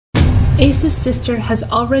Ace's sister has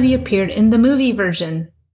already appeared in the movie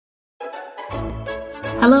version.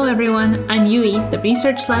 Hello everyone, I'm Yui, the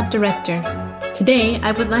Research Lab Director. Today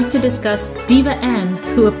I would like to discuss Diva Anne,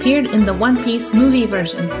 who appeared in the One Piece movie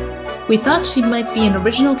version. We thought she might be an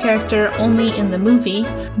original character only in the movie,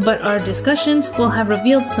 but our discussions will have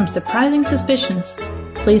revealed some surprising suspicions.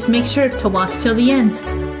 Please make sure to watch till the end.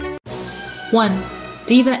 1.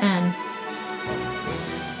 Diva Anne.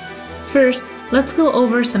 First, let's go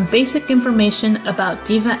over some basic information about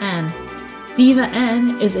Diva Anne. Diva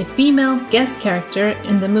Anne is a female guest character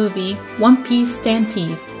in the movie One Piece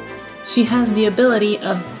Stampede. She has the ability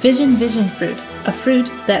of Vision Fruit, a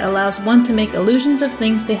fruit that allows one to make illusions of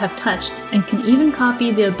things they have touched and can even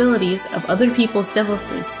copy the abilities of other people's devil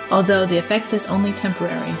fruits, although the effect is only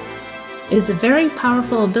temporary. It is a very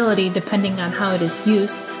powerful ability depending on how it is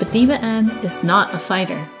used, but Diva Anne is not a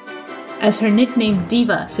fighter. As her nickname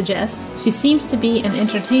Diva suggests, she seems to be an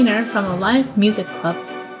entertainer from a live music club.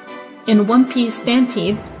 In One Piece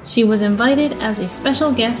Stampede, she was invited as a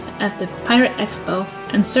special guest at the Pirate Expo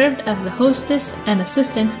and served as the hostess and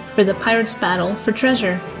assistant for the pirates' battle for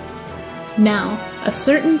treasure. Now, a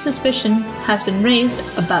certain suspicion has been raised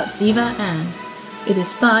about Diva Anne. It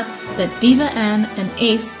is thought that Diva Anne and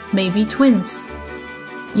Ace may be twins.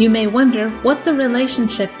 You may wonder what the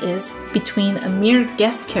relationship is between a mere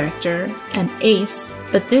guest character and Ace,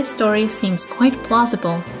 but this story seems quite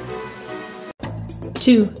plausible.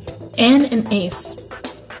 2. Anne and Ace.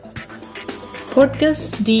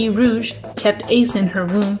 Portgas D kept Ace in her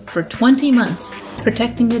womb for 20 months,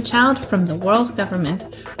 protecting the child from the world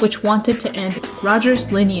government, which wanted to end Roger's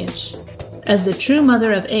lineage. As the true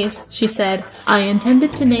mother of Ace, she said, "I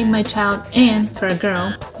intended to name my child Anne for a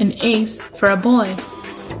girl and Ace for a boy."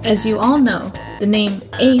 As you all know, the name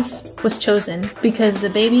Ace was chosen because the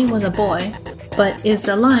baby was a boy, but it's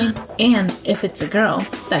the line, "Anne if it's a girl,"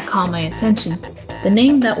 that caught my attention. The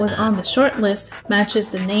name that was on the short list matches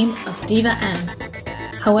the name of Diva Anne.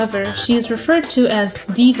 However, she is referred to as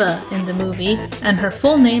Diva in the movie, and her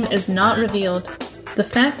full name is not revealed. The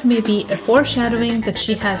fact may be a foreshadowing that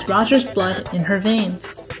she has Roger's blood in her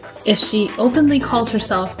veins. If she openly calls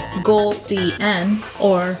herself Gol D Anne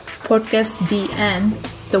or Portgas D Anne,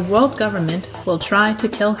 the world government will try to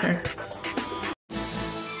kill her.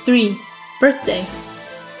 3. Birthday.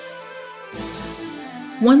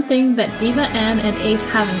 One thing that Diva Anne and Ace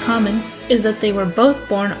have in common is that they were both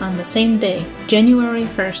born on the same day, January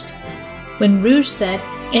 1st. When Rouge said,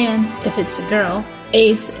 "Anne if it's a girl,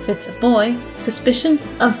 Ace if it's a boy," suspicions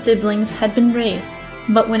of siblings had been raised,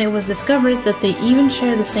 but when it was discovered that they even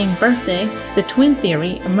share the same birthday, the twin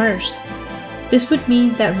theory emerged. This would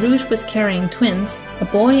mean that Rouge was carrying twins, a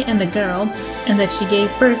boy and a girl, and that she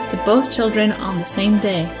gave birth to both children on the same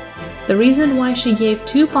day. The reason why she gave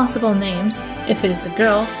two possible names, if it is a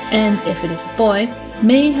girl and if it is a boy,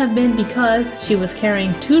 may have been because she was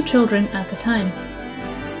carrying two children at the time.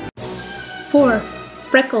 4.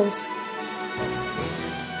 Freckles.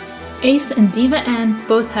 Ace and Diva Anne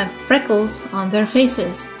both have freckles on their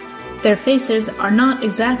faces. Their faces are not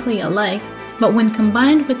exactly alike, but when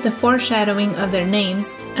combined with the foreshadowing of their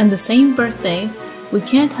names and the same birthday, we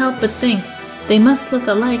can't help but think they must look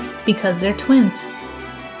alike because they're twins.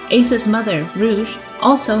 Ace's mother, Rouge,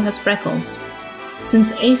 also has freckles.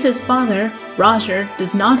 Since Ace's father, Roger,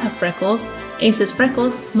 does not have freckles, Ace's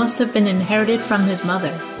freckles must have been inherited from his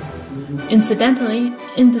mother. Incidentally,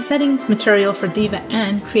 in the setting material for Diva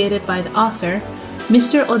Anne created by the author,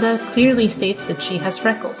 Mr. Oda clearly states that she has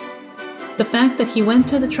freckles. The fact that he went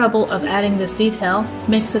to the trouble of adding this detail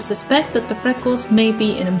makes us suspect that the freckles may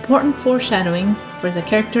be an important foreshadowing for the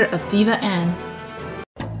character of Diva Anne.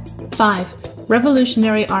 5.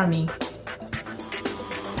 Revolutionary Army.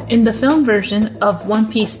 In the film version of One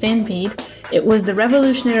Piece Stampede, it was the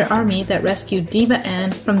Revolutionary Army that rescued Diva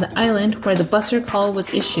Anne from the island where the Buster Call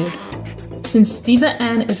was issued. Since Diva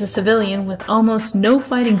Anne is a civilian with almost no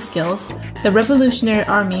fighting skills, the Revolutionary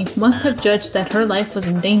Army must have judged that her life was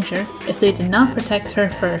in danger if they did not protect her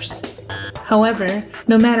first. However,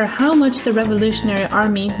 no matter how much the Revolutionary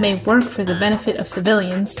Army may work for the benefit of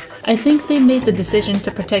civilians, I think they made the decision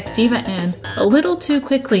to protect Diva Anne a little too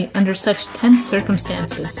quickly under such tense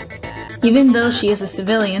circumstances. Even though she is a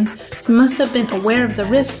civilian, she must have been aware of the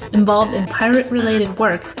risks involved in pirate-related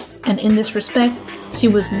work, and in this respect, she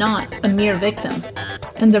was not a mere victim.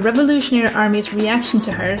 And the Revolutionary Army's reaction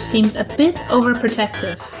to her seemed a bit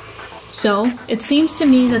overprotective. So, it seems to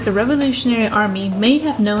me that the Revolutionary Army may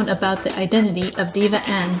have known about the identity of Diva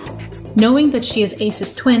Anne. Knowing that she is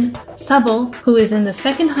Ace's twin, Sabo, who is in the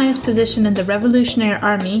second highest position in the Revolutionary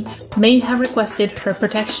Army, may have requested her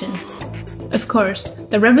protection. Of course,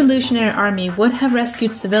 the Revolutionary Army would have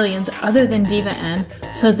rescued civilians other than Diva Ann,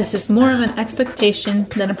 so this is more of an expectation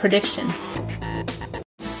than a prediction.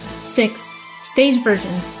 6. Stage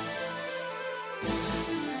version.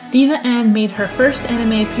 Diva Ann made her first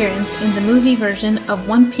anime appearance in the movie version of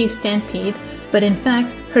One Piece Stampede, but in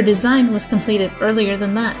fact, her design was completed earlier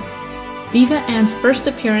than that. Diva Ann's first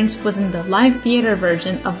appearance was in the live theater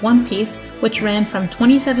version of One Piece, which ran from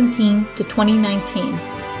 2017 to 2019.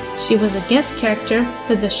 She was a guest character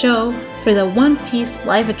for the show for the One Piece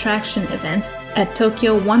live attraction event at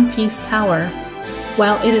Tokyo One Piece Tower.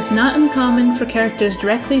 While it is not uncommon for characters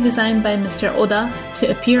directly designed by Mr. Oda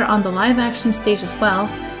to appear on the live-action stage as well,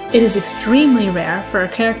 it is extremely rare for a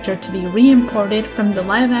character to be re-imported from the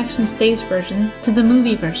live-action stage version to the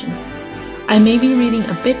movie version. I may be reading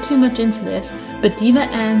a bit too much into this, but Diva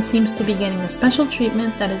Ann seems to be getting a special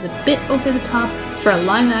treatment that is a bit over the top for a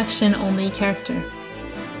live-action only character.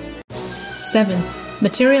 7.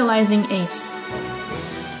 Materializing Ace.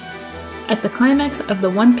 At the climax of the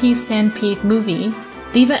One Piece Stampede movie,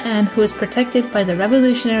 Diva Ann, who is protected by the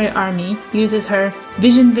Revolutionary Army, uses her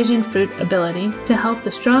Vision Fruit ability to help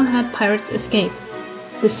the Straw Hat Pirates escape.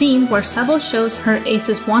 The scene where Sabo shows her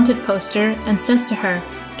Ace's wanted poster and says to her,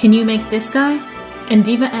 "Can you make this guy?" and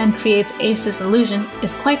Diva Ann creates Ace's illusion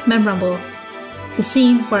is quite memorable. The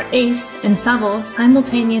scene where Ace and Sabo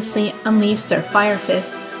simultaneously unleash their Fire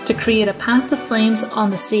Fist to create a path of flames on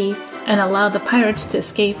the sea and allow the pirates to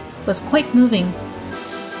escape was quite moving.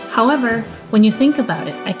 However, when you think about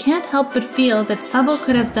it, I can't help but feel that Sabo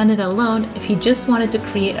could have done it alone if he just wanted to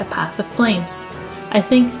create a path of flames. I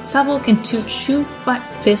think Sabo can shoot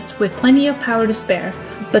Fist with plenty of power to spare,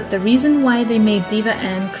 but the reason why they made Diva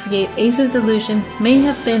Ann create Ace's illusion may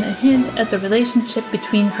have been a hint at the relationship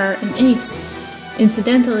between her and Ace.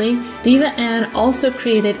 Incidentally, Diva Ann also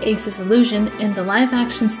created Ace's illusion in the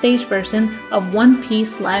live-action stage version of One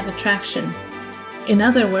Piece live attraction. In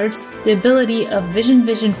other words, the ability of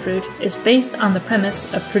Vision Fruit is based on the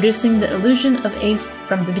premise of producing the illusion of Ace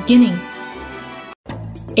from the beginning.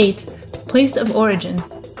 8. Place of origin.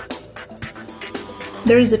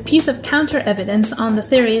 There is a piece of counter-evidence on the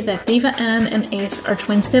theory that Diva Ann and Ace are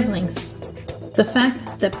twin siblings. The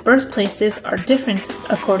fact that birthplaces are different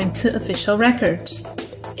according to official records.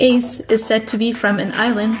 Ace is said to be from an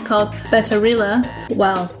island called Batarila,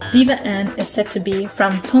 while Diva Ann is said to be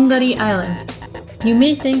from Tongari Island. You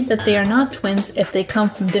may think that they are not twins if they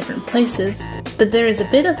come from different places, but there is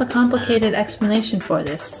a bit of a complicated explanation for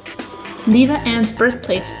this. Diva Ann's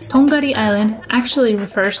birthplace, Tongari Island, actually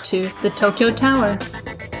refers to the Tokyo Tower.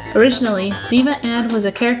 Originally, Diva Ann was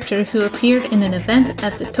a character who appeared in an event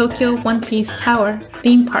at the Tokyo One Piece Tower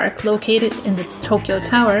theme park located in the Tokyo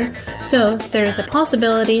Tower, so there is a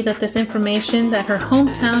possibility that this information that her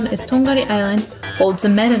hometown is Tongari Island holds a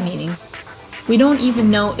meta meaning. We don't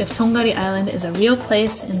even know if Tongari Island is a real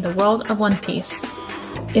place in the world of One Piece.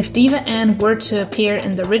 If Diva Ann were to appear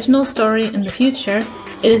in the original story in the future,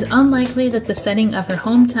 it is unlikely that the setting of her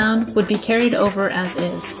hometown would be carried over as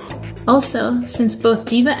is. Also, since both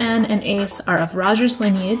Diva Ann and Ace are of Roger's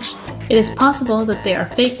lineage, it is possible that they are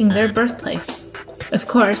faking their birthplace. Of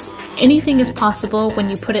course, anything is possible when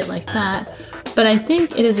you put it like that, but I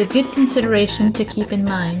think it is a good consideration to keep in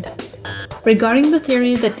mind. Regarding the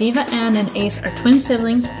theory that Diva Ann and Ace are twin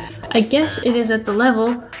siblings, I guess it is at the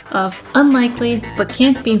level of unlikely but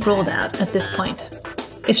can't be ruled out at this point.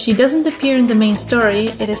 If she doesn't appear in the main story,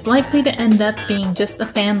 it is likely to end up being just a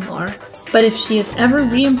fan lore, but if she is ever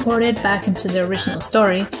re-imported back into the original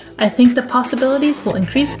story, I think the possibilities will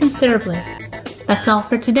increase considerably. That's all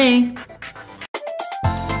for today.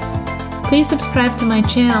 Please subscribe to my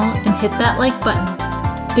channel and hit that like button.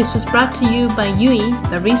 This was brought to you by Yui,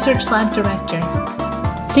 the Research Lab Director.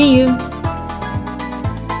 See you!